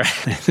get better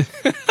at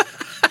it,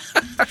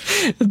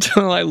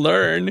 until I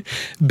learn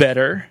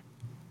better,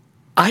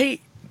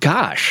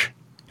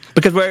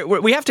 because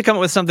we have to come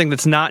up with something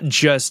that's not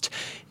just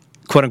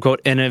quote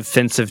unquote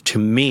inoffensive to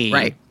me,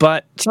 right,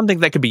 but something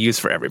that could be used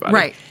for everybody.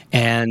 Right.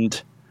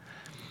 And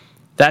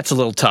that's a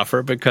little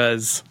tougher,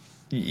 because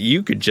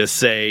you could just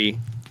say,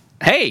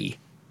 hey,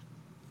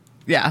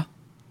 yeah,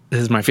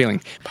 this is my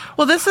feeling.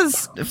 Well, this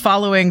is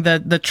following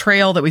the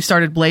trail that we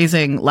started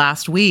blazing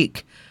last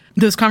week.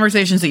 Those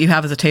conversations that you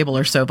have as a table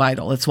are so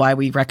vital. It's why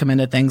we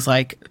recommended things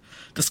like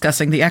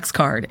discussing the X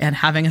card and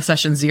having a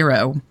session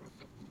 0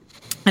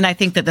 And I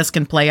think that this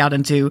can play out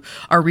into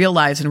our real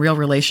lives and real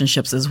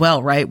relationships as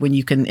well, right? When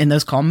you can, in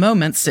those calm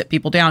moments, sit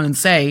people down and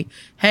say,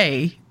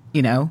 hey,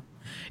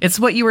 it's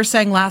what you were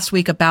saying last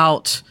week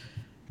about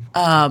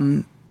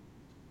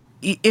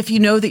if you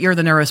know that you're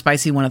the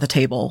neurospicy one at the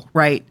table,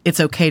 right? It's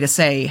okay to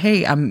say,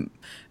 hey, I'm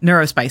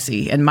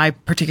neurospicy and my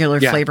particular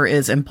flavor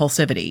is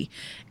impulsivity.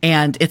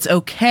 And it's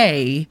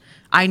okay.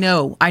 I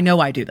know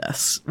I do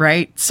this,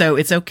 right? So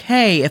it's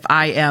okay if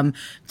I am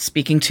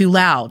speaking too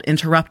loud,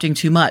 interrupting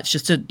too much,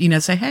 just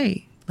to, say,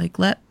 hey, like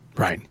let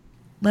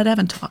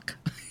Evan talk,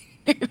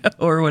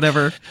 or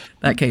whatever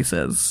that case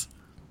is.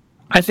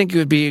 I think it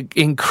would be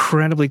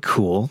incredibly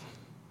cool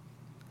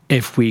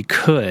if we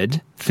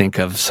could think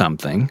of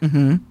something.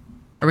 Mm-hmm.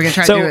 Are we going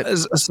to try to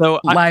do it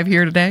live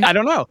here today? I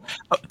don't know.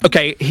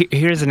 Okay,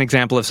 here's an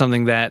example of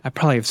something that I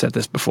probably have said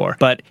this before,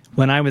 but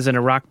when I was in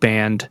a rock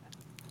band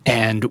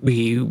and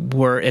we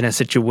were in a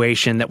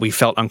situation that we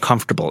felt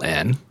uncomfortable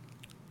in,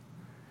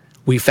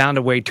 we found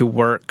a way to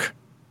work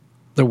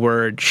the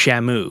word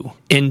shamu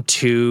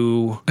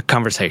into a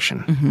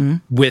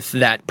conversation with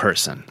that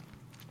person.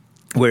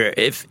 Where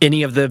if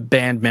any of the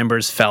band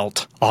members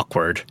felt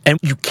awkward, and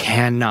you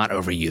cannot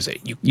overuse it,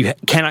 you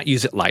cannot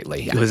use it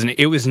lightly. Yeah.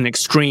 It was an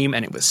extreme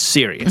and it was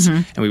serious,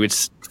 and we would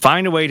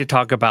find a way to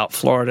talk about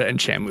Florida and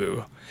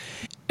Shamu,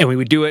 and we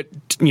would do it,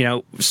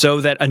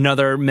 so that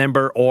another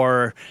member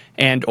or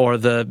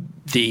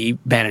the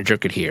manager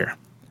could hear,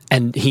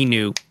 and he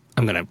knew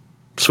I'm going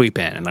to sweep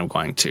in and I'm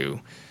going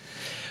to,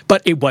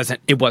 but it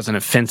wasn't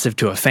offensive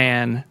to a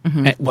fan.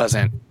 It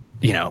wasn't,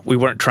 we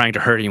weren't trying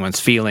to hurt anyone's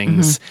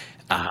feelings.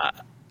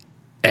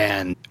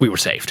 And we were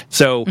saved.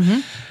 So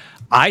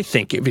I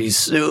think it'd be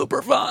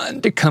super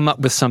fun to come up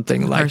with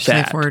something like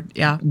that.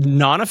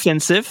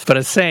 Non-offensive, but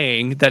a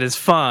saying that is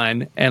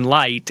fun and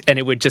light. And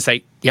it would just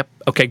say, yep,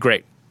 okay,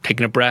 great.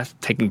 Taking a breath,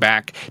 taking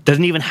back.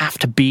 Doesn't even have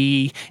to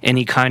be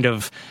any kind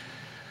of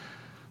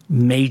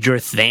major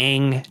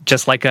thing.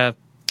 Just like a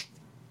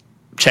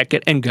check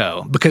it and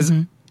go. Because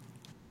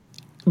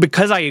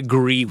I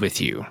agree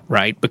with you,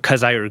 right?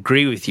 Because I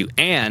agree with you.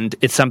 And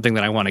it's something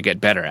that I want to get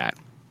better at.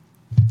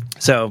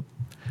 So,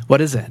 what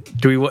is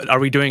it? Are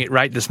we doing it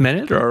right this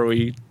minute, or are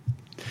we?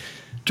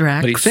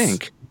 Drax. What do you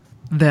think?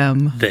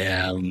 Them.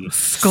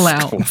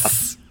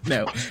 Sklounce.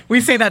 No,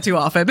 we say that too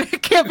often.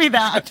 It can't be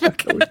that.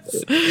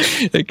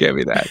 It can't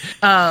be that.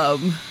 All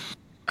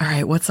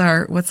right. What's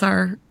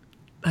our?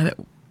 I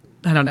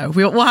don't know.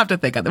 We'll have to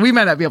think of it. We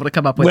might not be able to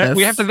come up with this.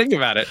 We have to think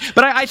about it.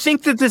 But I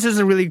think that this is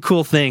a really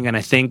cool thing, and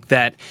I think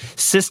that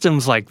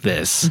systems like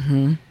this,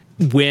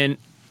 when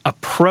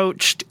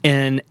approached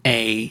in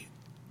a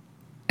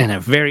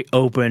very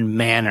open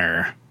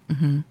manner,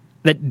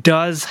 that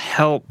does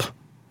help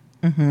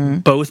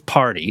both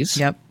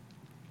parties,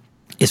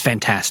 is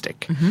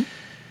fantastic.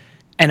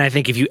 And I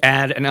think if you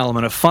add an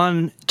element of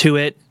fun to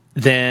it,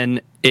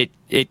 then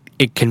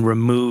it can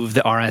remove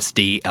the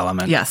RSD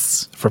element.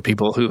 Yes. For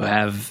people who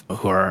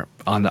are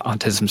on the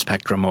autism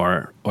spectrum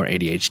or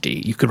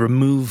ADHD, you could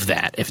remove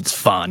that if it's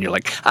fun. You're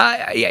like,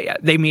 yeah,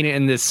 they mean it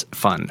in this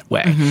fun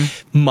way.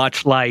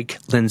 Much like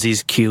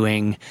Lindsay's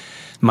cueing,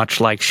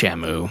 much like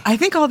Shamu. I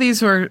think all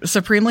these were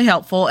supremely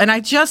helpful. And I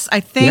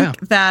think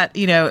that,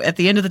 at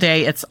the end of the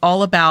day, it's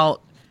all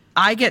about,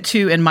 I get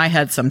to, in my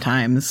head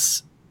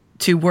sometimes,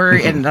 to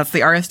worry, and that's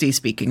the RSD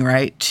speaking,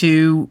 right?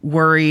 Too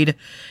worried,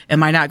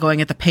 am I not going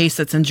at the pace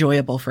that's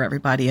enjoyable for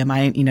everybody? Am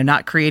I,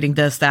 not creating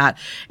this, that?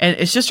 And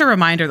it's just a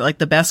reminder that, like,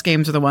 the best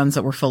games are the ones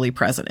that we're fully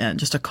present in,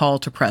 just a call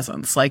to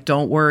presence. Like,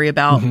 don't worry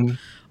about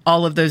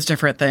all of those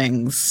different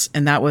things.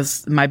 And that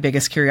was my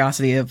biggest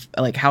curiosity of,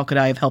 like, how could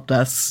I have helped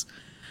us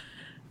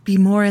be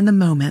more in the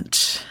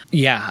moment?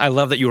 Yeah, I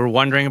love that you were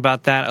wondering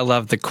about that. I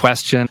love the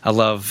question. I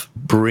love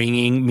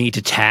bringing me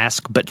to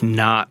task, but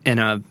not in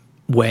a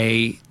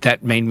way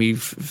that made me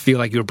feel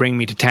like you were bringing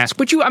me to task.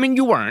 But you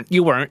weren't.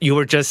 You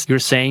were just, you're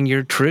saying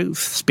your truth,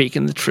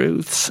 speaking the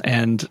truths.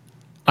 And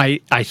I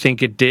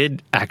think it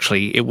did,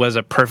 actually. It was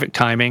a perfect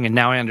timing. And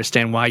now I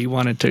understand why you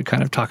wanted to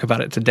kind of talk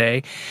about it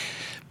today,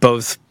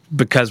 both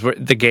because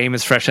the game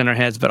is fresh in our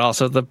heads, but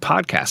also the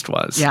podcast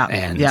was. Yeah.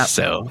 And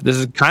so this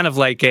is kind of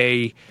like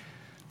a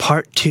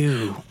part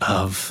 2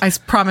 of... I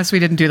promise we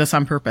didn't do this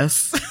on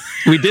purpose.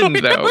 We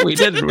didn't, though. We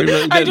didn't. We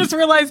really didn't. I just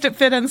realized it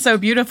fit in so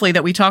beautifully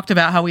that we talked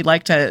about how we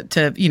like to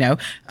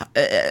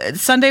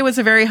Sunday was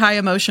a very high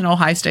emotional,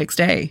 high stakes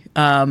day.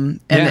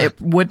 And it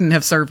wouldn't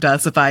have served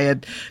us if I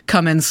had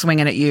come in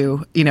swinging at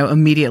you,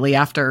 immediately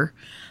after.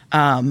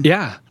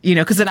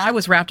 Because then I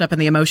was wrapped up in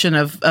the emotion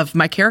of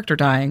my character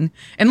dying.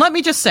 And let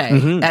me just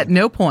say, at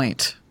no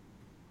point,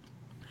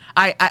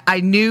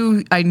 I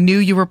knew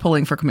you were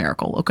pulling for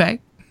Miracle,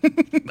 okay?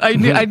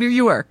 I knew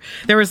you were.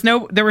 There was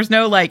no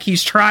like,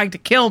 he's trying to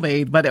kill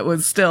me, but it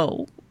was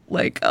still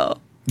like, oh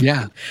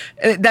yeah.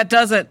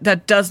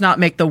 That does not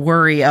make the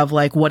worry of,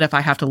 like, what if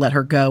I have to let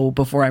her go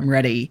before I'm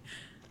ready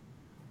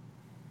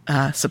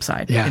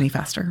subside any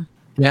faster.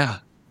 Yeah.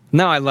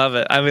 No, I love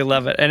it. I really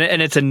love it.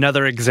 And it's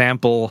another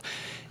example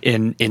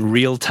in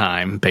real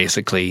time,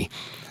 basically,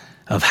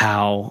 of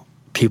how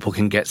people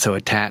can get so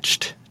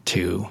attached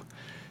to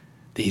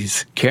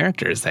these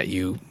characters that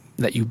you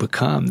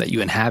become, that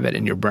you inhabit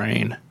in your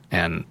brain.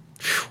 And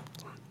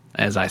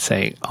as I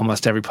say,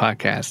 almost every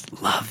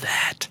podcast, love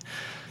that.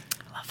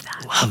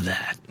 Love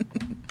that.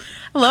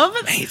 I love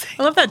it. Amazing.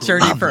 I love that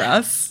journey for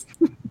us.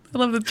 I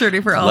love the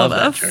journey for all of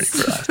us. Journey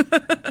for us.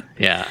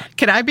 Yeah.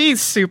 Can I be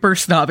super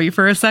snobby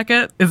for a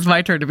second? It's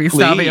my turn to be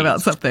snobby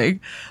about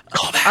something.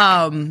 Call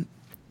back.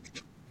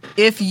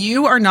 If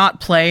you are not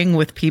playing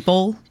with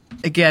people,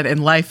 again,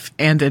 in life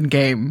and in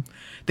game,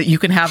 that you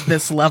can have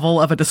this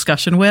level of a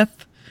discussion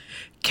with,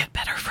 get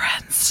better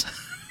friends.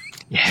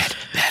 Yeah,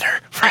 better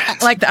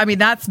friends.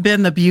 That's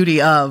been the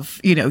beauty of,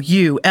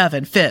 you,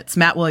 Evan, Fitz,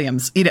 Matt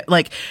Williams,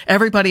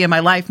 everybody in my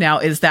life now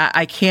is that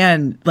I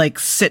can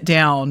sit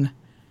down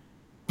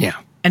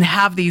and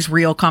have these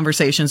real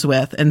conversations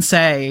with and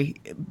say,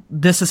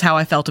 this is how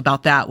I felt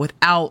about that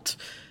without,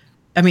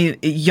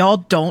 y'all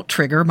don't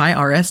trigger my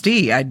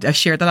RSD. I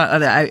shared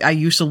that. I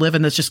used to live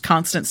in this just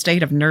constant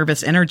state of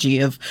nervous energy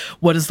of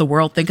what does the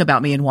world think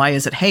about me and why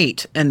is it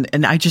hate?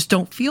 And I just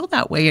don't feel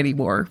that way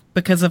anymore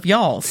because of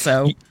y'all.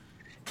 So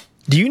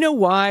do you know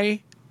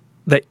why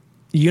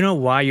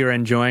you're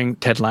enjoying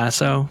Ted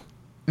Lasso?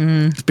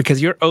 It's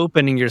because you're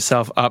opening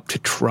yourself up to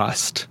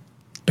trust.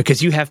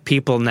 Because you have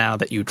people now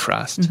that you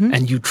trust,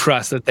 and you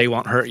trust that they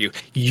won't hurt you.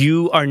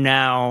 You are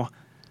now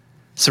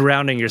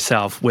surrounding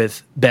yourself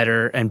with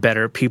better and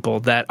better people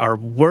that are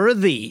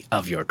worthy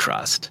of your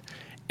trust.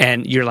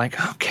 And you're like,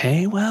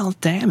 okay, well,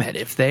 damn it.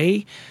 If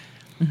they,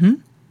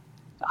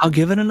 I'll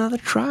give it another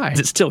try.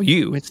 It's still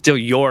you. It's still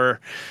your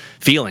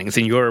feelings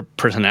and your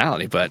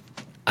personality, but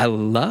I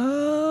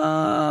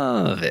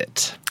love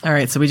it. All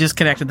right, so we just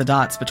connected the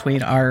dots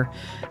between our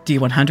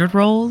D100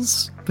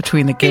 roles,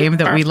 between the game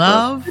that we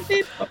love,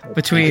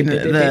 between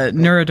the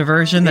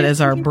neurodiversion that is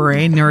our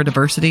brain,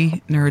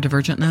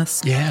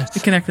 neurodivergentness. Yes.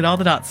 We connected all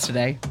the dots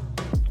today.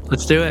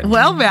 Let's do it.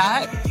 Well,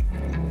 Matt,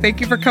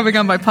 thank you for coming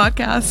on my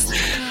podcast.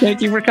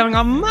 Thank you for coming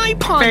on my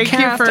podcast.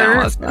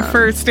 Thank you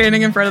for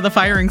standing in front of the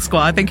firing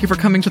squad. Thank you for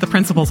coming to the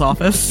principal's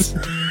office.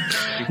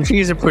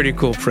 She's a pretty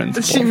cool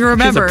principal.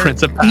 Remember, she's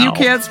a principal. You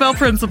can't spell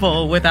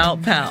principal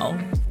without pal.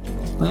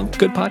 Well,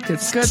 good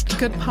podcast.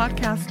 Good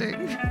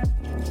podcasting.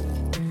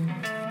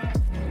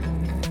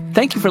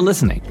 Thank you for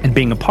listening and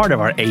being a part of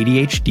our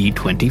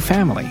ADHd20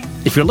 family.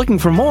 If you're looking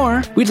for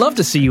more, we'd love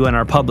to see you in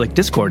our public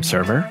Discord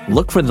server.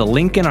 Look for the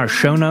link in our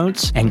show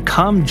notes and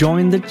come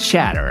join the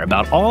chatter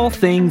about all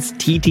things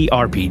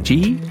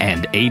TTRPG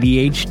and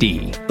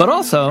ADHD, but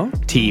also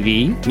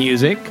TV,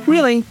 music,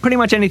 really pretty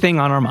much anything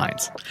on our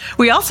minds.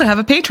 We also have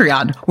a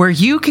Patreon where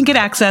you can get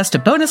access to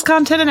bonus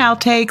content and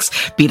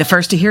outtakes, be the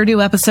first to hear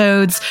new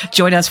episodes,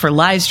 join us for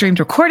live streamed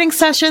recording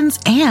sessions,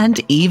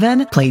 and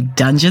even play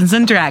Dungeons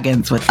and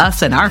Dragons with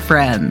us and our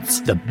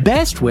friends. The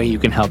best way you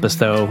can help us,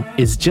 though,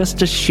 is just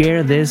to share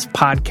this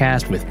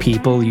podcast with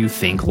people you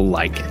think will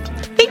like it.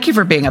 Thank you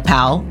for being a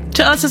pal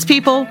to us as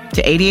people,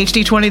 to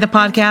ADHd20 the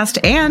podcast,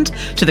 and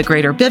to the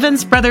greater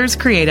Bivens Brothers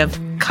Creative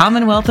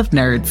Commonwealth of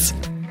Nerds.